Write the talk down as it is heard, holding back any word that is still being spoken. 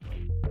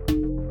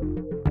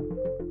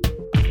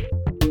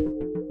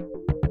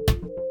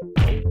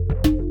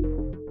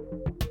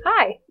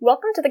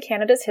Welcome to the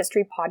Canada's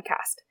History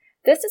Podcast.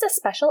 This is a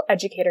special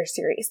educator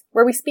series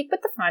where we speak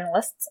with the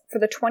finalists for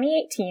the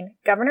 2018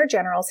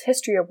 Governor-General's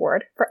History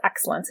Award for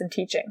Excellence in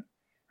Teaching.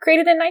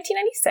 Created in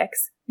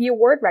 1996, the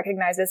award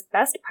recognizes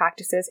best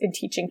practices in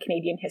teaching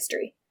Canadian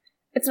history.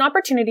 It's an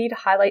opportunity to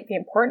highlight the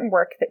important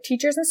work that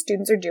teachers and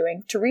students are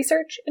doing to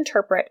research,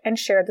 interpret, and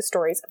share the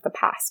stories of the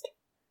past.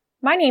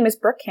 My name is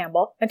Brooke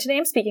Campbell, and today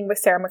I'm speaking with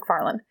Sarah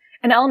McFarlane,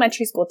 an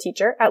elementary school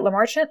teacher at Le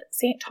Marchant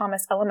St.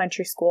 Thomas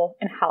Elementary School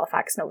in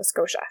Halifax, Nova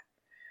Scotia.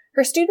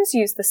 Her students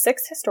use the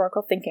 6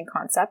 historical thinking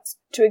concepts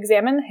to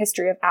examine the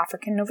history of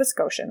African Nova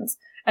Scotians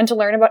and to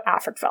learn about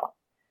Africville.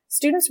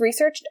 Students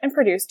researched and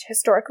produced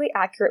historically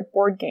accurate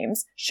board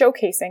games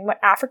showcasing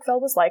what Africville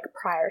was like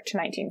prior to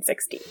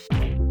 1960.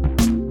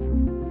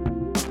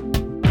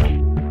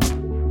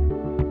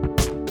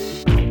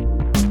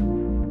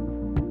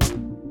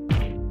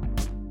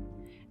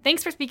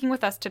 Thanks for speaking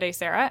with us today,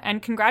 Sarah,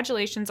 and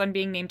congratulations on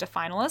being named a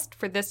finalist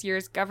for this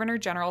year's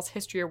Governor-General's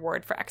History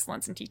Award for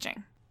Excellence in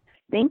Teaching.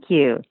 Thank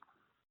you.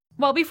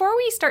 Well, before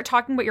we start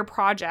talking about your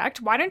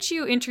project, why don't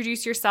you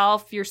introduce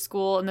yourself, your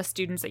school, and the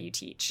students that you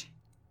teach?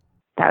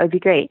 That would be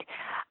great.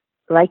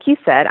 Like you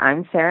said,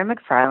 I'm Sarah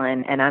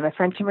McFarlane, and I'm a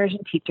French immersion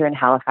teacher in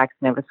Halifax,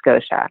 Nova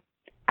Scotia.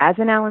 As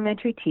an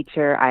elementary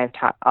teacher, I have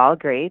taught all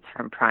grades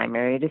from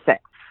primary to 6th.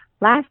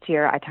 Last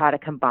year, I taught a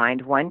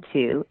combined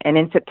 1-2, and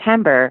in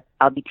September,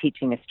 I'll be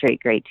teaching a straight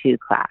grade 2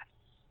 class.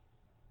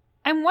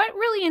 And what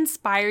really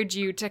inspired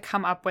you to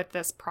come up with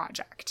this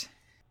project?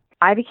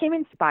 I became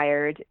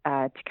inspired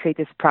to create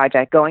this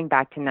project going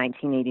back to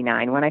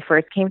 1989 when I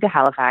first came to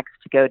Halifax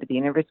to go to the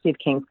University of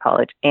King's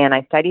College, and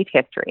I studied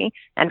history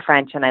and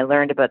French, and I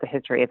learned about the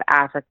history of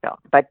Africville.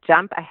 But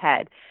jump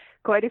ahead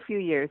quite a few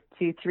years,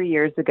 2-3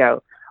 years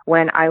ago,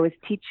 when I was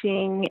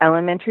teaching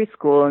elementary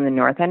school in the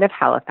north end of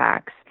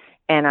Halifax,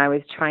 and I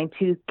was trying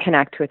to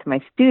connect with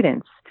my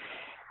students.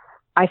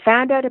 I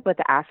found out about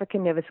the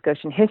African Nova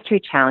Scotian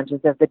history challenges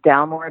of the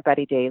Dalmore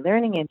Buddy Day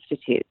Learning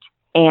Institute.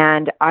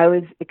 And I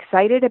was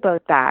excited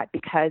about that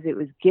because it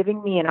was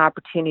giving me an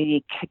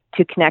opportunity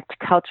to connect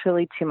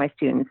culturally to my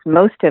students,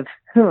 most of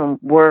whom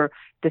were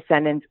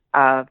descendants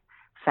of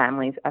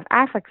families of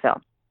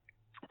Africville.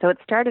 So it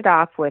started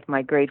off with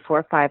my grade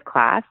 4-5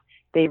 class.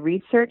 They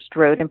researched,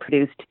 wrote, and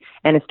produced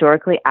an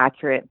historically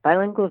accurate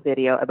bilingual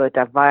video about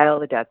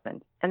Viola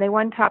Desmond, and they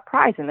won top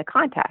prize in the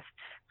contest.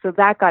 So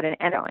that got an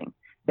going.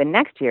 The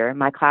next year,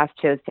 my class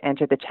chose to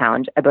enter the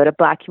challenge about a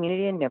Black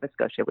community in Nova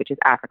Scotia, which is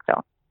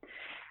Africville.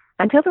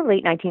 Until the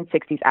late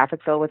 1960s,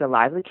 Africville was a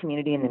lively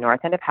community in the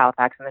north end of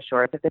Halifax on the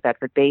shores of the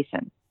Bedford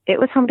Basin. It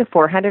was home to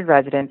 400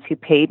 residents who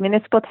paid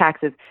municipal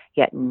taxes,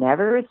 yet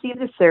never received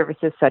the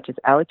services such as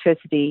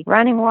electricity,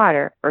 running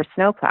water, or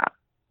snowplow.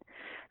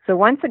 So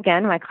once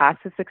again, my class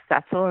was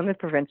successful in the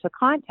provincial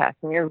contest,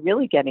 and we were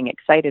really getting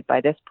excited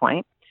by this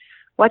point.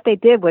 What they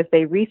did was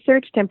they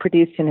researched and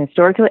produced an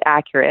historically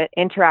accurate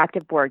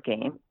interactive board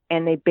game,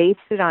 and they based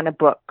it on a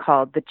book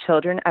called The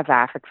Children of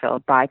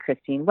Africville by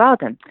Christine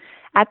Weldon.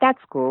 At that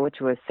school, which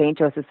was St.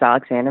 Joseph's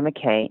Alexander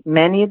Mackay,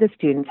 many of the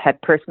students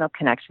had personal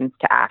connections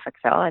to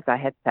Africville, as I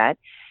had said.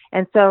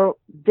 And so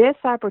this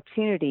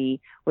opportunity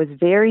was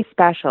very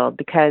special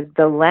because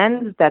the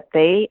lens that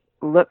they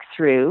looked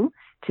through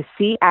to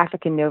see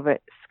African Nova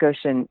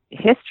Scotian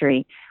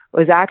history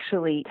was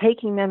actually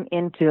taking them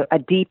into a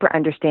deeper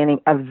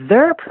understanding of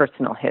their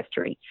personal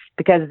history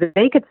because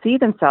they could see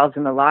themselves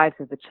in the lives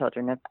of the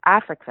children of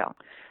Africville.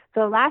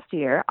 So last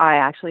year, I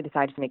actually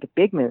decided to make a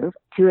big move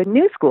to a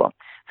new school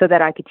so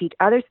that I could teach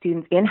other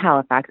students in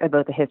Halifax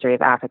about the history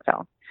of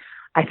Africville.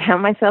 I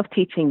found myself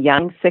teaching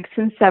young 6-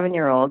 and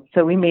 7-year-olds,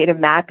 so we made a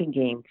mapping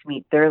game to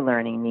meet their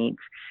learning needs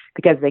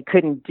because they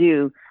couldn't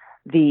do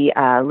the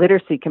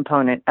literacy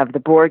component of the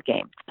board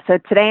game. So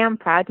today I'm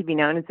proud to be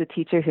known as the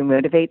teacher who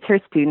motivates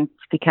her students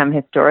to become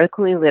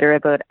historically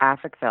literate about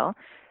Africville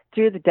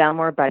through the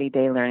Dalmore Buddy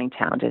Day Learning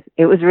Challenges.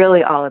 It was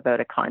really all about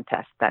a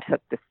contest that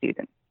hooked the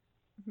students.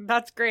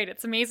 That's great.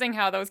 It's amazing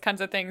how those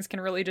kinds of things can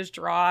really just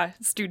draw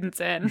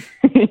students in.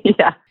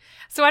 Yeah.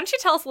 So why don't you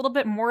tell us a little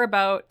bit more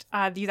about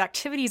these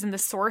activities and the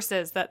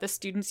sources that the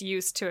students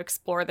use to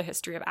explore the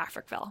history of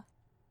Africville?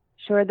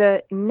 Sure.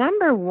 The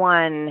number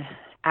one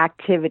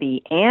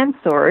activity and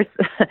source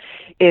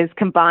is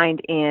combined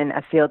in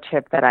a field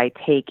trip that I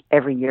take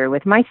every year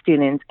with my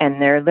students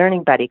and their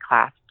Learning Buddy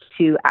class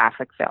to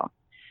Africville.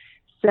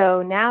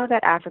 So now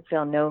that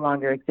Africville no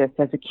longer exists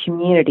as a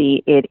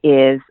community,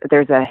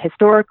 there's a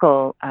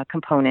historical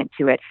component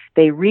to it.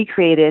 They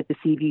recreated the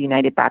Seaview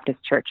United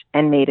Baptist Church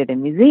and made it a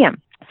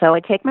museum. So I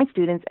take my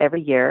students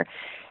every year,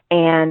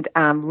 and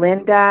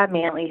Linda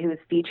Mantley, who is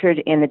featured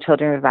in the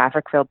Children of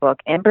Africville book,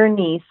 and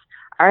Bernice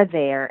are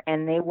there,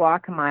 and they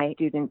walk my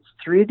students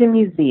through the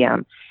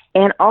museum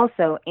and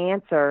also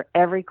answer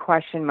every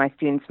question my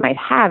students might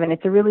have. And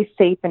it's a really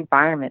safe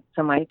environment,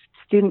 so my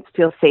students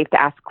feel safe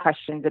to ask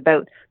questions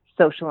about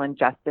social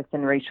injustice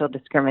and racial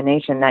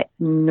discrimination that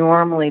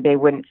normally they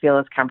wouldn't feel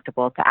as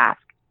comfortable to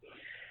ask.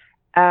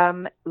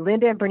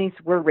 Linda and Bernice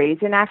were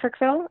raised in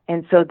Africville,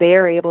 and so they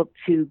are able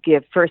to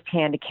give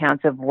firsthand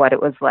accounts of what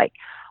it was like.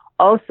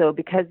 Also,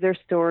 because their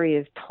story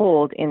is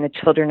told in the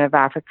Children of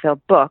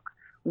Africville book,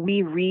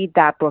 we read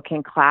that book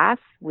in class.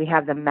 We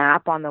have the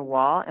map on the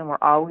wall, and we're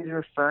always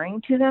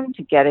referring to them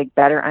to get a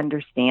better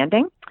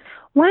understanding.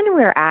 When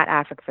we're at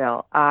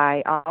Africville,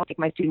 I'll take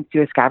my students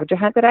to a scavenger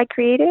hunt that I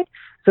created,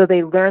 so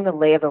they learn the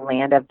lay of the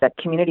land of the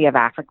community of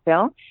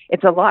Africville.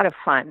 It's a lot of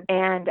fun.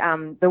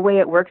 And the way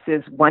it works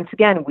is, once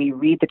again, we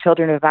read the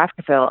Children of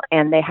Africville,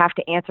 and they have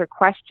to answer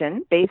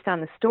questions based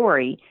on the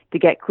story to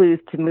get clues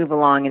to move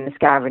along in the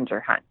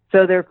scavenger hunt.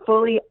 So they're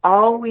fully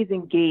always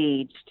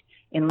engaged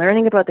in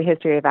learning about the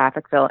history of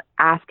Africville,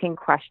 asking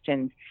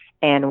questions,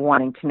 and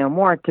wanting to know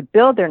more to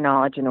build their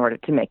knowledge in order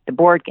to make the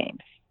board games.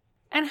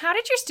 And how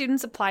did your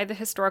students apply the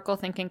historical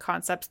thinking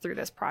concepts through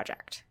this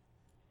project?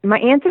 My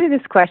answer to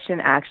this question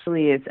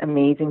actually is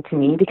amazing to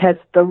me, because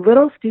the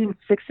little students,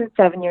 6 and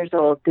 7 years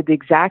old, did the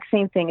exact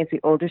same thing as the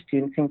older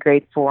students in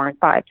grade 4 and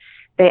 5.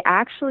 They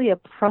actually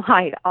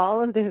applied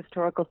all of the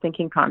historical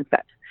thinking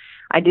concepts.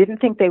 I didn't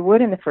think they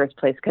would in the first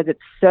place because it's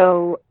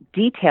so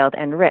detailed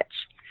and rich.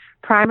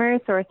 Primary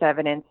source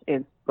evidence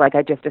is, like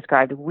I just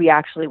described, we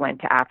actually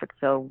went to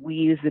Africville. We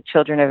use the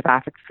Children of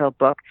Africville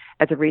book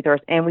as a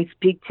resource, and we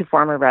speak to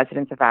former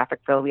residents of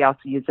Africville. We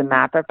also use the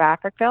map of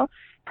Africville.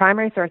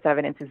 Primary source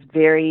evidence is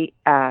very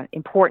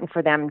important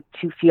for them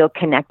to feel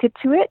connected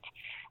to it,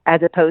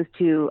 as opposed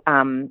to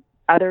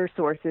other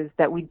sources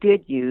that we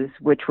did use,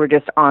 which were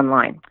just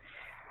online.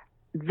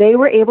 They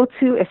were able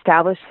to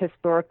establish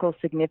historical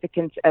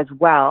significance as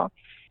well,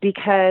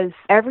 because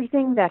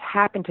everything that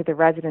happened to the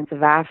residents of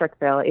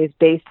Africville is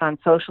based on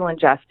social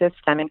injustice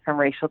stemming from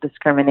racial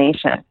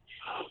discrimination.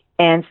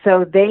 And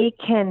so they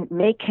can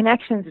make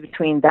connections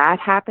between that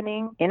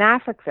happening in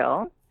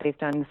Africville,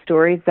 based on the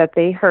stories that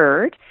they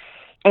heard,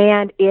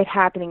 and it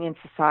happening in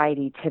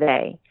society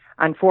today.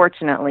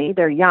 Unfortunately,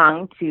 they're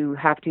young to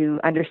have to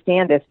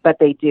understand this, but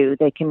they do.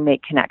 They can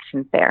make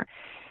connections there.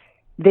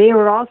 They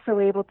were also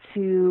able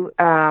to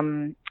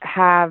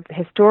have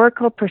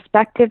historical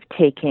perspective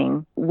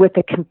taking with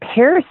the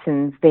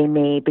comparisons they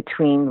made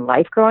between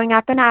life growing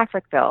up in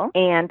Africville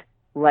and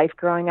life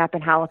growing up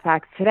in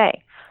Halifax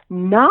today.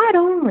 Not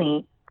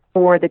only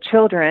for the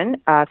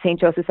children of St.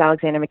 Joseph's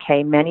Alexander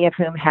Mackaye, many of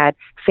whom had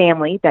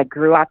family that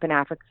grew up in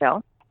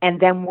Africville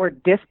and then were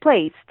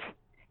displaced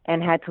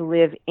and had to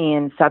live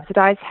in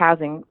subsidized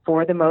housing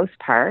for the most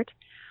part.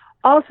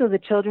 Also, the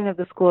children of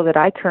the school that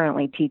I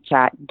currently teach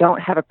at don't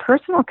have a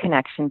personal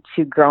connection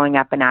to growing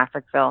up in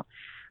Africville,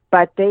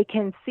 but they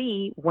can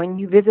see when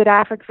you visit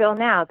Africville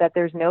now that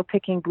there's no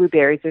picking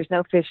blueberries, there's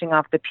no fishing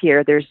off the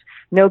pier, there's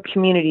no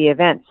community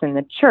events in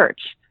the church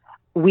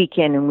week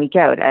in and week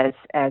out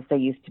as they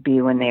used to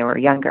be when they were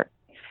younger.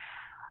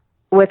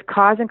 With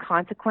cause and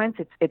consequence,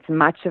 it's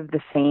much of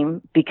the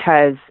same,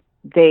 because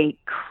they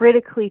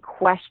critically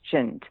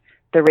questioned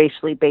the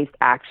racially based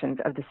actions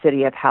of the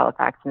city of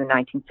Halifax in the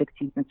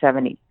 1960s and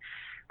 70s.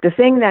 The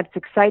thing that's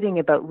exciting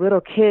about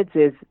little kids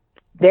is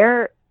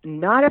they're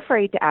not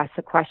afraid to ask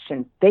the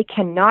questions. They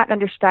cannot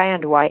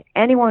understand why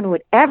anyone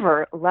would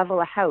ever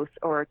level a house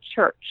or a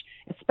church,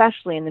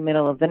 especially in the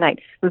middle of the night.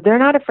 So they're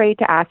not afraid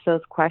to ask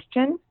those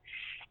questions.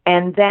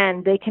 And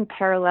then they can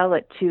parallel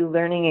it to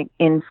learning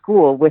in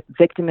school with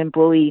victim and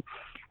bully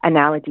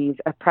analogies,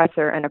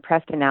 oppressor and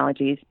oppressed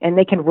analogies, and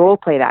they can role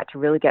play that to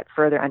really get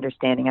further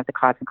understanding of the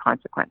cause and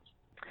consequence.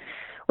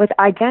 With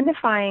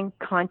identifying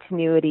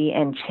continuity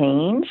and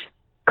change,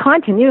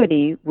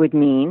 continuity would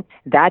mean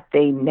that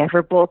they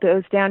never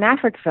bulldozed down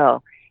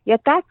Africville.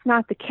 Yet that's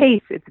not the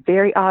case. It's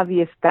very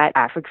obvious that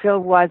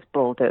Africville was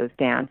bulldozed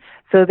down.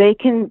 So they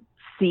can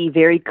see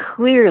very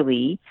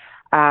clearly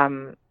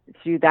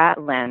through that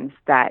lens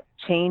that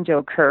change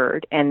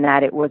occurred and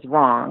that it was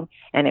wrong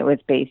and it was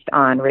based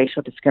on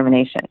racial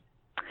discrimination.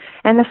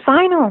 And the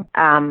final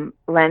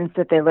lens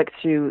that they look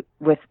through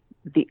with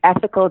the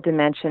ethical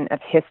dimension of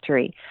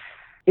history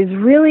is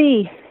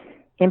really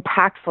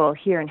impactful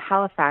here in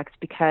Halifax,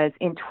 because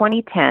in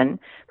 2010,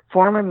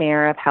 former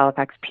mayor of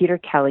Halifax, Peter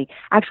Kelly,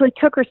 actually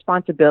took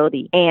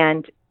responsibility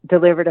and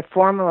delivered a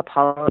formal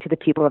apology to the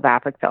people of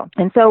Africville.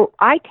 And so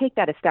I take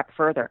that a step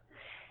further.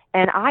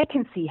 And I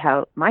can see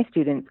how my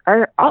students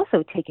are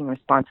also taking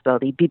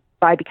responsibility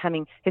by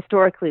becoming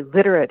historically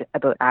literate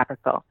about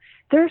Africville.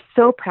 They're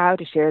so proud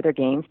to share their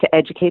games, to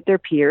educate their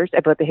peers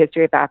about the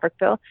history of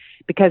Africville,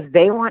 because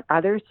they want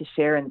others to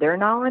share in their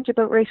knowledge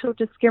about racial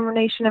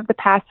discrimination of the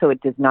past so it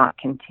does not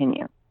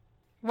continue.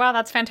 Wow,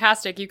 that's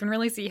fantastic. You can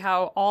really see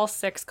how all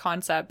 6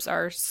 concepts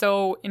are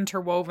so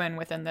interwoven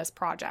within this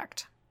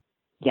project.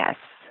 Yes.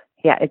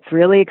 Yeah, it's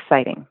really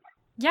exciting.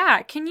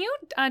 Yeah. Can you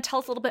tell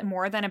us a little bit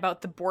more then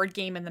about the board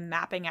game and the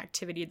mapping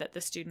activity that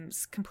the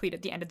students complete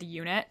at the end of the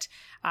unit,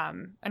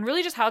 and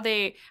really just how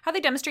they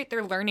demonstrate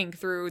their learning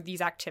through these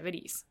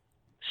activities?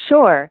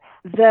 Sure.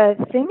 The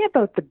thing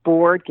about the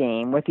board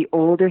game with the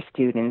older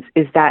students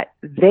is that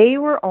they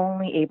were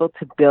only able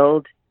to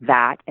build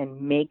that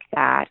and make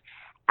that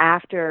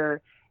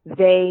after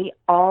they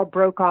all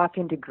broke off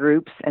into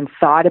groups and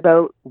thought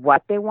about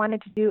what they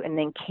wanted to do and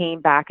then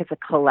came back as a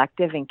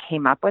collective and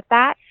came up with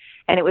that.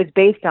 And it was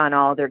based on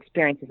all their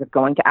experiences of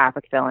going to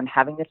Africville and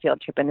having the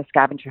field trip and the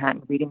scavenger hunt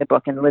and reading the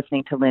book and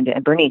listening to Linda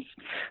and Bernice.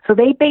 So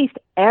they based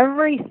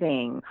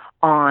everything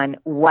on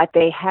what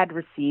they had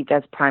received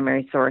as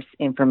primary source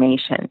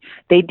information.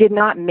 They did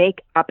not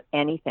make up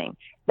anything.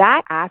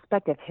 That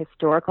aspect of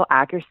historical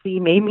accuracy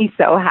made me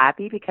so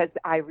happy because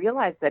I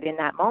realized that in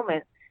that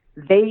moment,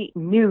 they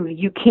knew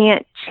you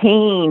can't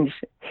change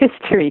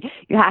history.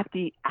 You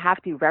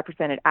have to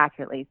represent it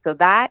accurately. So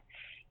that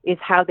is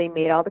how they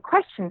made all the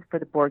questions for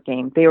the board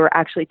game. They were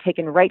actually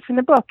taken right from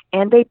the book,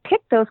 and they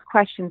picked those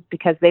questions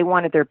because they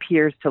wanted their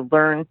peers to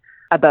learn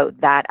about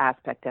that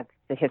aspect of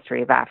the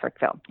history of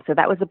Africville. So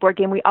that was the board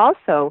game. We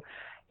also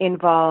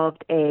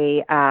involved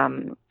a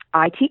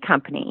IT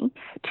company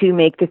to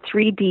make the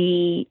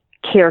 3D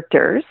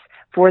characters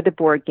for the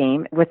board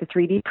game with a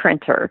 3D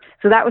printer.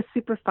 So that was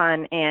super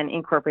fun and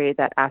incorporated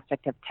that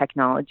aspect of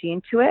technology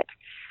into it.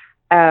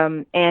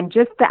 And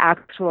just the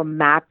actual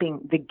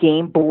mapping, the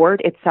game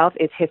board itself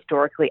is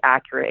historically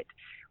accurate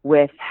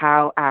with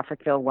how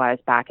Africville was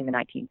back in the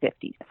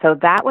 1950s. So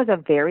that was a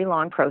very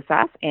long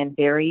process and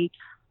very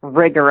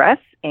rigorous,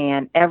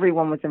 and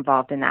everyone was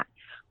involved in that.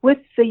 With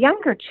the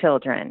younger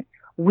children,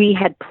 we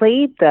had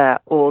played the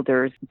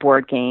older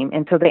board game,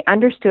 and so they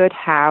understood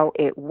how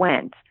it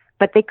went,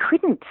 but they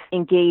couldn't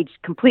engage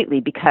completely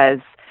because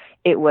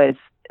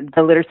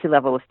the literacy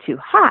level was too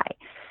high.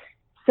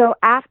 So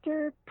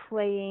after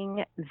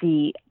playing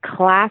the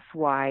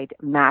class-wide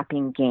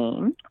mapping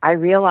game, I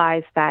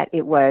realized that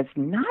it was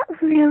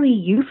not really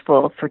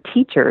useful for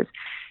teachers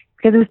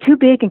because it was too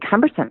big and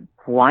cumbersome.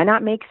 Why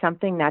not make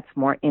something that's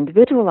more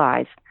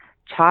individualized,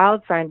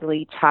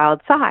 child-friendly,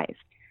 child-sized?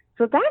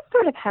 So that's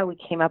sort of how we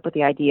came up with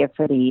the idea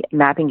for the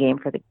mapping game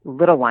for the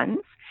little ones.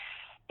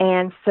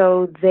 And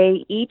so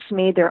they each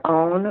made their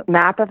own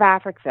map of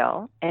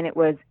Africville, and it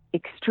was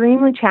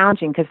extremely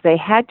challenging because they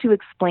had to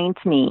explain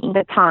to me at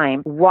the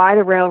time why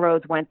the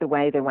railroads went the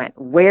way they went,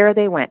 where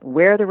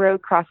the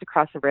road crossed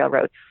across the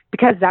railroad,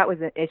 because that was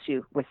an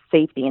issue with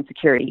safety and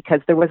security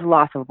because there was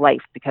loss of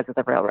life because of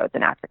the railroads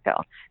in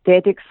Africville. They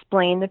had to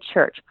explain the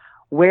church,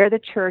 where the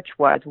church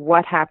was,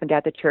 what happened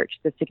at the church,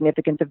 the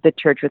significance of the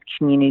church with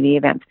community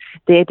events.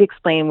 They had to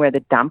explain where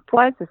the dump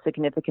was, the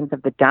significance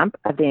of the dump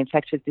of the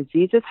infectious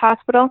diseases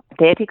hospital.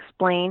 They had to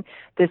explain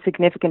the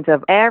significance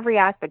of every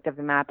aspect of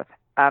the map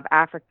of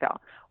Africville.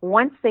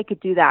 Once they could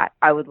do that,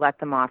 I would let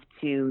them off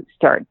to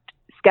start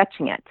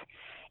sketching it.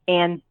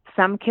 And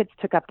some kids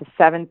took up to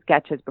 7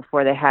 sketches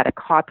before they had a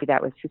copy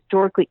that was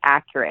historically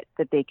accurate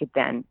that they could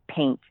then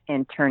paint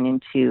and turn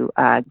into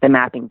the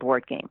mapping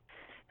board game.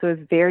 So it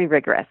was very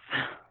rigorous.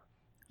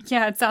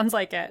 Yeah, it sounds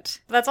like it.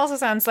 That also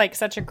sounds like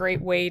such a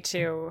great way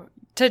to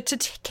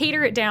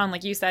cater it down,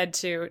 like you said,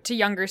 to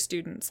younger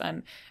students.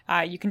 And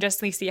you can just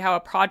see how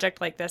a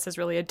project like this is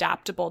really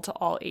adaptable to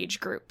all age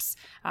groups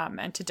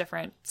and to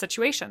different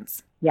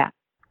situations. Yeah.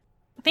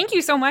 Thank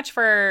you so much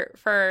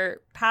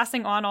for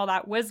passing on all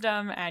that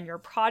wisdom and your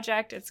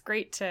project. It's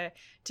great to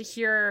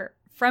hear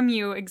from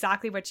you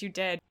exactly what you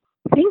did.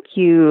 Thank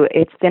you.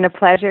 It's been a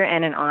pleasure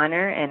and an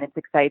honor, and it's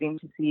exciting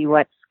to see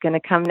what's going to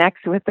come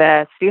next with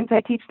the students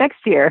I teach next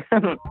year.